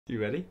You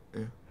ready?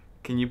 Yeah.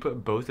 Can you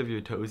put both of your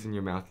toes in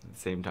your mouth at the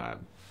same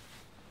time?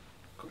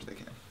 Of course they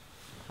can.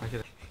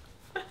 Okay.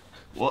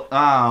 What?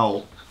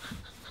 Ow!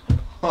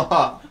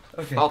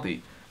 Okay.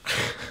 Salty.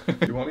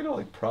 You want me to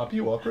like prop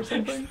you up or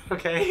something?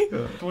 Okay.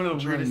 Yeah. It's one of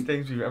the Try weirdest and-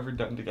 things we've ever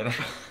done together.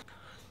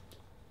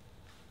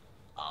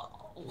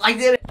 I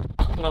did it!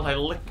 Well, I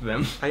licked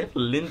them. I have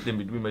lint in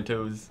between my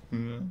toes.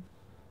 Yeah.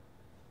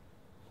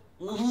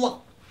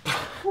 Look!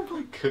 Oh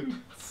my goodness.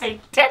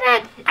 I did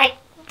it! I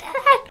did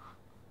it!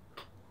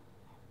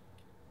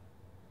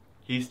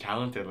 He's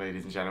talented,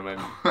 ladies and gentlemen.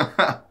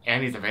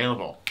 And he's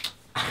available.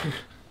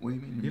 What do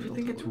you mean? You ever middle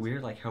think it's toes?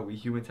 weird, like how we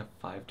humans have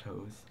 5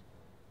 toes?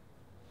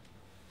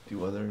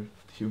 Do other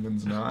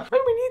humans not? Why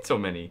do we need so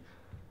many?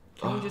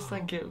 Can we just Oh.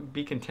 like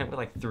be content with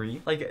like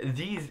 3? Like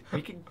these,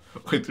 we could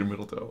Wait, your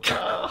middle toe.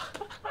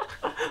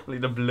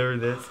 need to blur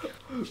this.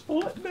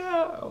 What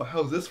now?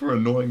 How's this for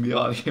annoying the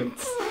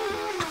audience?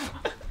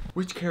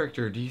 Which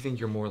character do you think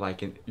you're more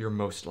like you're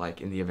most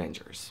like in the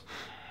Avengers?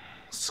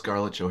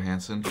 Scarlett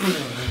Johansson.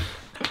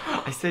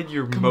 I said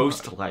you're Come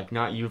most on. like,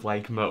 not you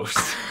like most.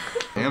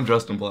 I am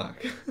dressed in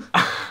black.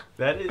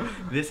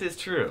 This is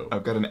true.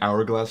 I've got an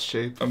hourglass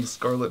shape. I'm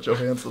Scarlett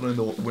Johansson in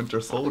the Winter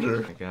Soldier.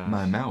 Oh my gosh.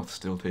 My mouth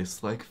still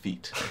tastes like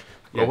feet.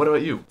 Yeah. Well, what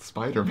about you?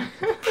 Spider-Man.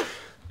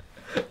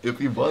 If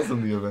he was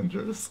in the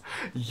Avengers.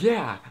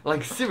 Yeah,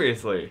 like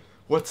seriously.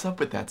 What's up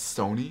with that,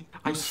 Sony?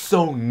 I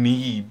so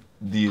need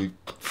the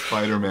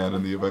Spider-Man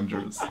in the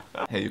Avengers.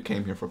 Hey, you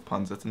came here for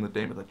puns. That's in the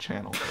name of the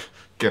channel.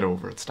 Get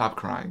over it. Stop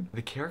crying.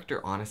 The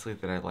character honestly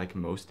that I like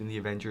most in the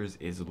Avengers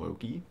is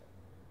Loki.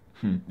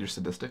 You're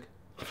sadistic?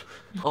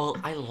 Well,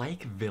 I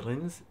like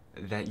villains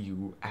that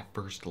you at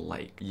first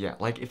like. Yeah,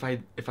 like if I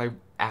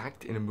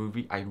act in a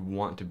movie, I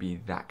want to be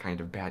that kind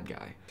of bad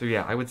guy. So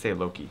yeah, I would say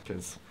Loki,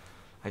 because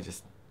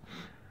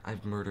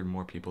I've murdered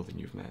more people than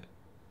you've met.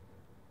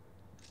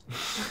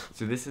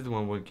 So this is the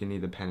one where you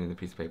need the pen and the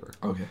piece of paper.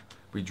 Okay.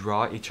 We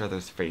draw each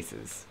other's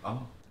faces.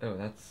 Oh. Oh,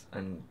 that's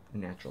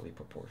unnaturally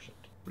proportioned.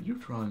 Were you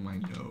drawing my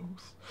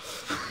nose?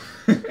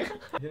 You're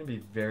gonna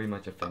be very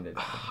much offended.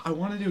 I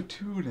want to do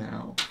 2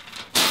 now.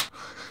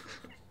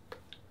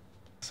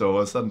 So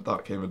a sudden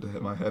thought came into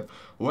my head.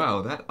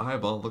 Wow, that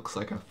eyeball looks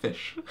like a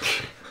fish.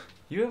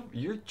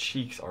 Your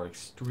cheeks are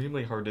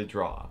extremely hard to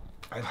draw.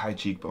 I have high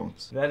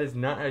cheekbones. That is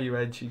not how you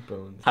add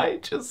cheekbones. I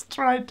just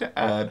tried to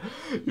add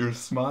your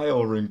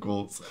smile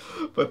wrinkles,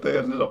 but they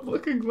ended up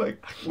looking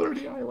like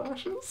flirty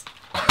eyelashes.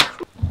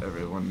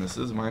 Everyone, this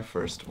is my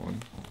first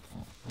one.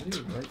 Why do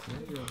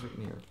you have it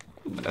in here?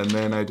 And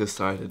then I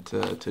decided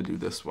to do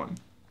this one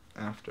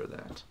after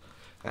that.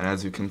 And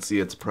as you can see,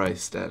 it's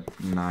priced at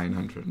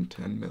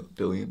 $910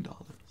 billion.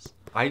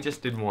 I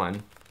just did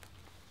one.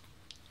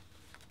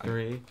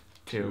 3,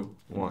 2,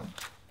 1.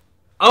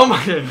 Oh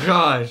my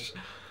gosh!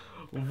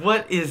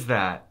 What is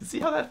that? See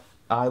how that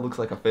eye looks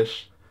like a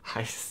fish?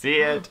 I see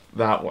it.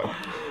 That one.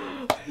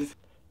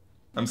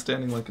 I'm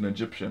standing like an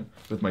Egyptian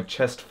with my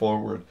chest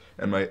forward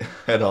and my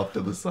head off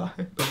to the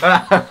side.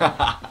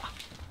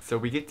 So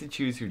we get to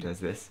choose who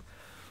does this.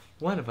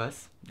 One of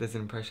us does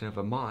an impression of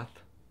a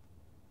moth,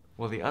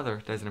 while the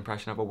other does an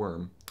impression of a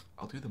worm.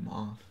 I'll do the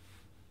moth.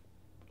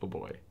 Oh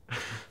boy.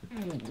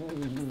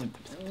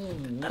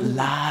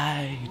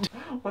 Lied.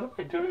 What am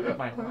I doing with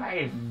my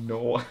life?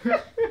 No.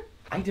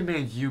 I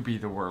demand you be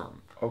the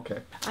worm. Okay.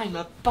 I'm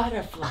a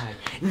butterfly.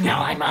 No,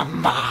 I'm a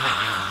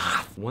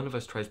moth. One of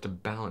us tries to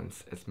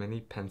balance as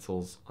many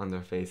pencils on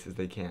their face as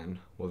they can,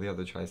 while the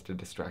other tries to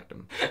distract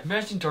them.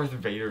 Imagine Darth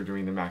Vader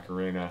doing the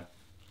Macarena.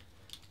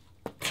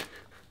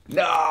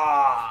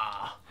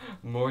 No.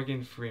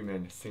 Morgan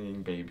Freeman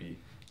singing Baby.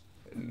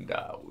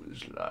 That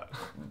was like,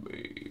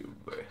 baby.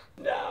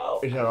 No.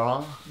 Is that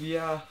wrong?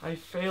 Yeah, I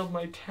failed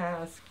my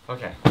task.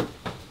 Okay.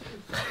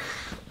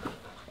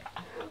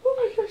 Oh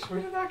my gosh,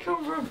 where did that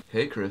come from?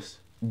 Hey, Chris.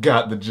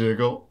 Got the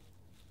jiggle?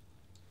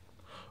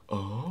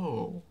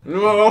 Oh.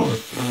 No.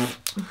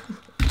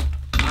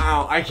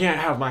 Ow, I can't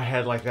have my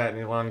head like that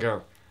any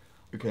longer.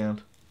 You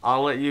can't.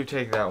 I'll let you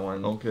take that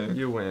one. Okay.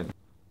 You win.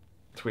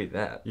 Tweet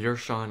that. You're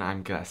Sean,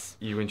 I'm Gus.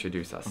 You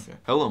introduce us. Okay.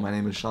 Hello, my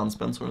name is Sean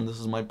Spencer, and this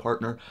is my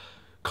partner,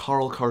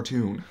 Carl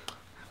Cartoon.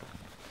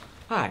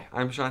 Hi,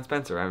 I'm Sean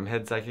Spencer. I'm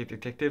head psychic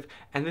detective,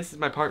 and this is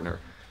my partner,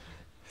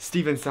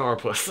 Steven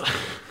Sourpuss.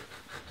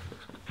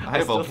 I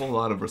have a whole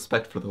lot of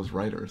respect for those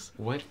writers.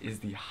 What is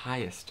the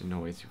highest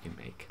noise you can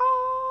make?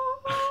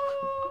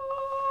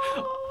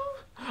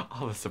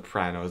 All the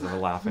sopranos are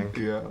laughing.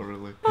 Yeah,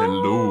 really.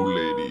 Hello,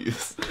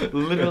 ladies.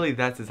 Literally,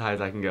 that's as high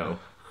as I can go.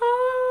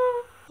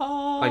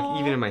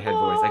 Like, even in my head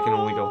voice, I can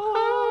only go.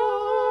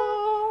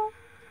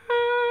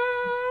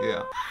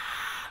 Yeah.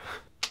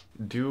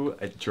 Do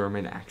a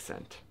German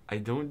accent. I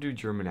don't do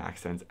German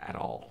accents at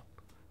all.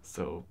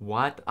 So,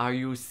 what are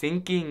you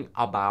thinking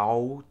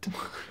about?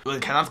 We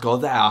cannot go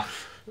there.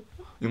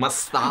 You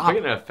must stop. I'm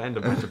gonna offend a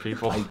bunch of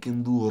people. I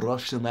can do a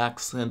Russian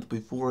accent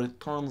before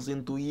it turns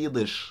into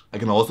Yiddish. I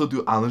can also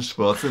do Arnold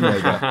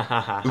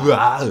Schwarzenegger.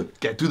 Wow,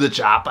 get to the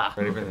chopper.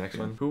 Ready for the next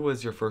one? Who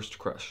was your first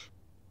crush?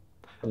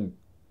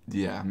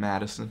 Yeah,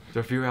 Madison. So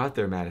if you're out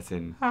there,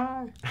 Madison,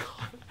 Hi.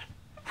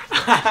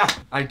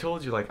 I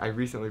told you, like, I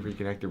recently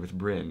reconnected with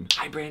Bryn.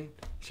 Hi, Bryn.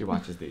 She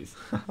watches these.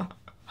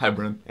 Hi,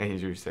 Bryn. And he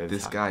just says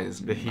This hi. guy is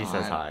He not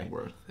says hi.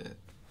 worth it.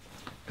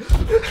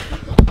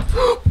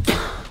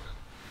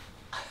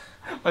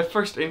 My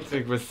first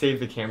instinct was save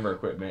the camera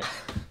equipment.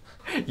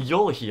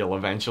 You'll heal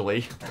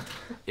eventually.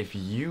 If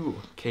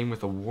you came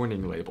with a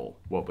warning label,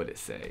 what would it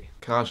say?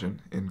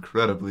 Caution,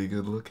 incredibly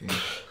good looking.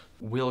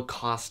 Will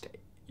cost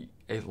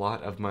a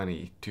lot of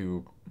money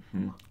to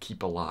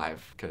keep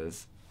alive,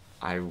 because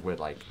I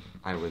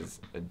was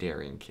a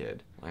daring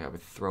kid. Like, I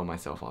would throw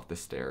myself off the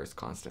stairs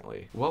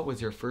constantly. What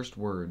was your first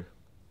word?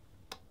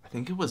 I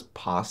think it was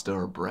pasta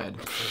or bread.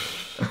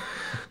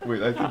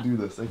 Wait, I could do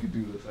this.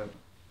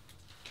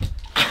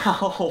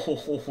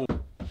 Ow!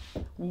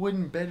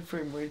 Wooden bed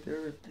frame right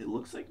there. It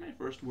looks like my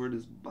first word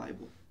is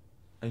Bible.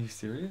 Are you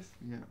serious?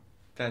 Yeah.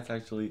 That's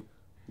actually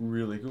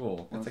really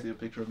cool. Want to see a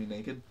picture of me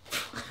naked?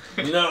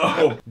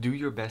 No! Do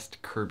your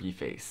best Kirby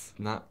face.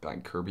 Not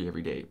like Kirby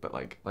every day, but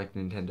like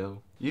Nintendo.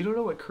 You don't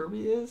know what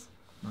Kirby is?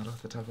 Not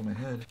off the top of my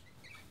head.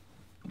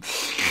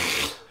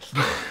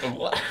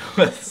 What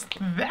was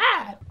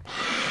that?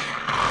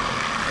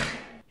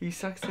 He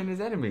sucks in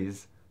his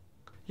enemies.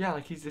 Yeah,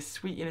 like he's this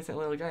sweet, innocent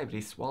little guy, but he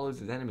swallows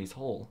his enemies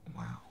whole.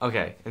 Wow.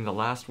 Okay, and the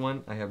last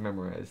one I have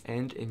memorized.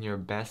 And in your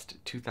best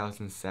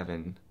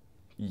 2007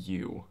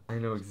 you. I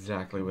know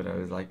exactly what I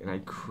was like, and I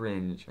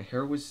cringe. My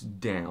hair was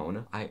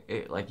down.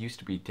 It like used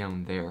to be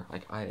down there.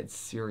 Like I had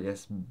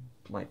serious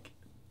like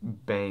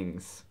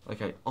bangs.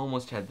 Like I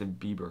almost had the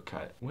Bieber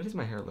cut. What does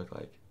my hair look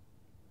like?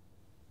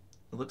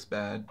 It looks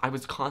bad. I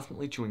was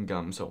constantly chewing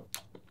gum, so.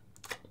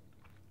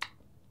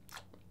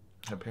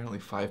 Apparently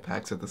 5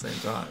 packs at the same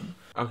time.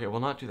 Okay, well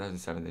not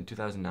 2007, then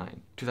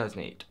 2009.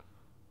 2008.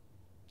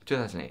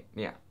 2008,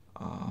 yeah.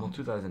 Well,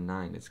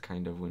 2009 is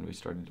kind of when we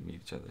started to meet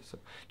each other, so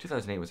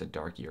 2008 was a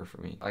dark year for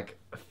me. Like,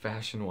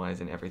 fashion-wise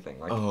and everything.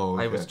 Like, oh,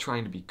 okay. I was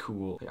trying to be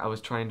cool. Like, I was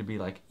trying to be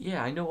like,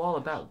 yeah, I know all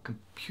about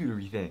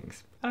computery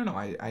things. I don't know,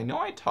 I know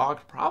I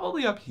talked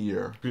probably up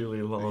here.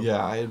 Really long.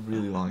 Yeah, I had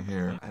really long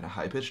hair. I had a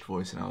high-pitched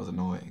voice and I was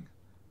annoying.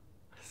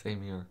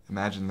 Same here.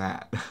 Imagine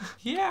that.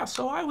 Yeah,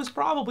 so I was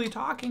probably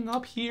talking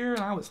up here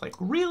and I was like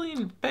really in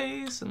your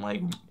face and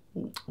like,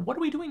 what are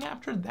we doing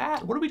after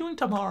that? What are we doing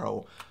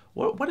tomorrow?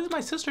 What is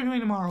my sister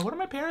doing tomorrow? What are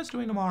my parents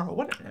doing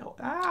tomorrow?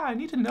 I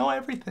need to know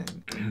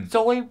everything.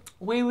 So we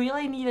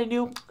really need a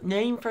new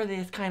name for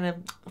this kind of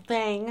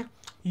thing.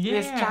 Yeah.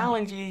 This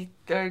challenge-y,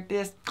 or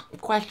this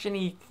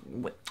question-y,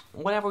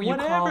 whatever you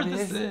call Whatever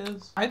this. this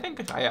is. I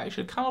think I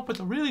should come up with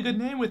a really good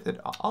name with it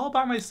all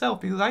by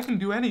myself because I can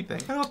do anything.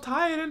 And I'll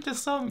tie it into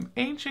some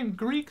ancient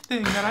Greek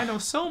thing that I know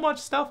so much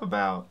stuff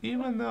about,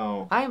 even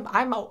though...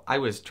 I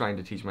was trying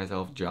to teach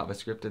myself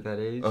JavaScript at that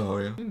age. Oh,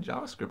 yeah. I mean,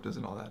 JavaScript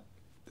isn't all that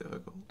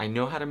difficult. I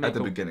know how to make At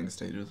the beginning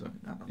stages, I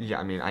don't know. Yeah,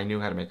 I mean, I knew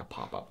how to make a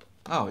pop-up.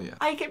 Oh, yeah.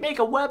 I can make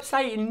a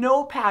website in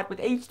Notepad with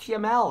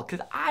HTML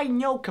because I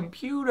know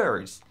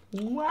computers.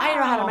 Wow. I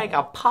know how to make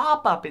a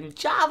pop-up in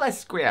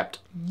JavaScript.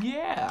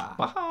 Yeah.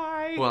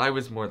 Bye. Well, I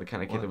was more the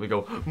kind of kid that would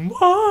go,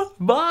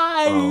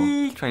 Bye.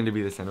 Oh. trying to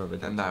be the center of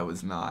attention. And I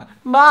was not.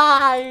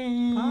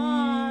 Bye.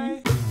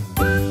 Bye.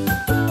 I'm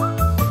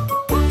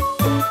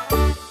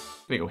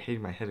gonna go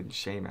hitting my head in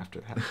shame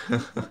after that.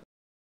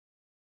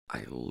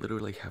 I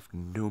literally have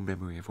no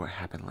memory of what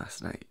happened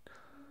last night.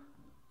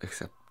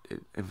 Except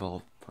it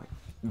involved, like,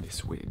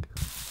 this wig.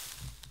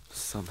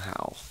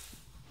 Somehow.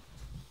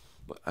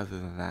 But other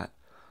than that,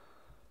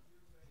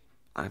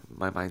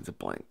 my mind's a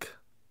blank.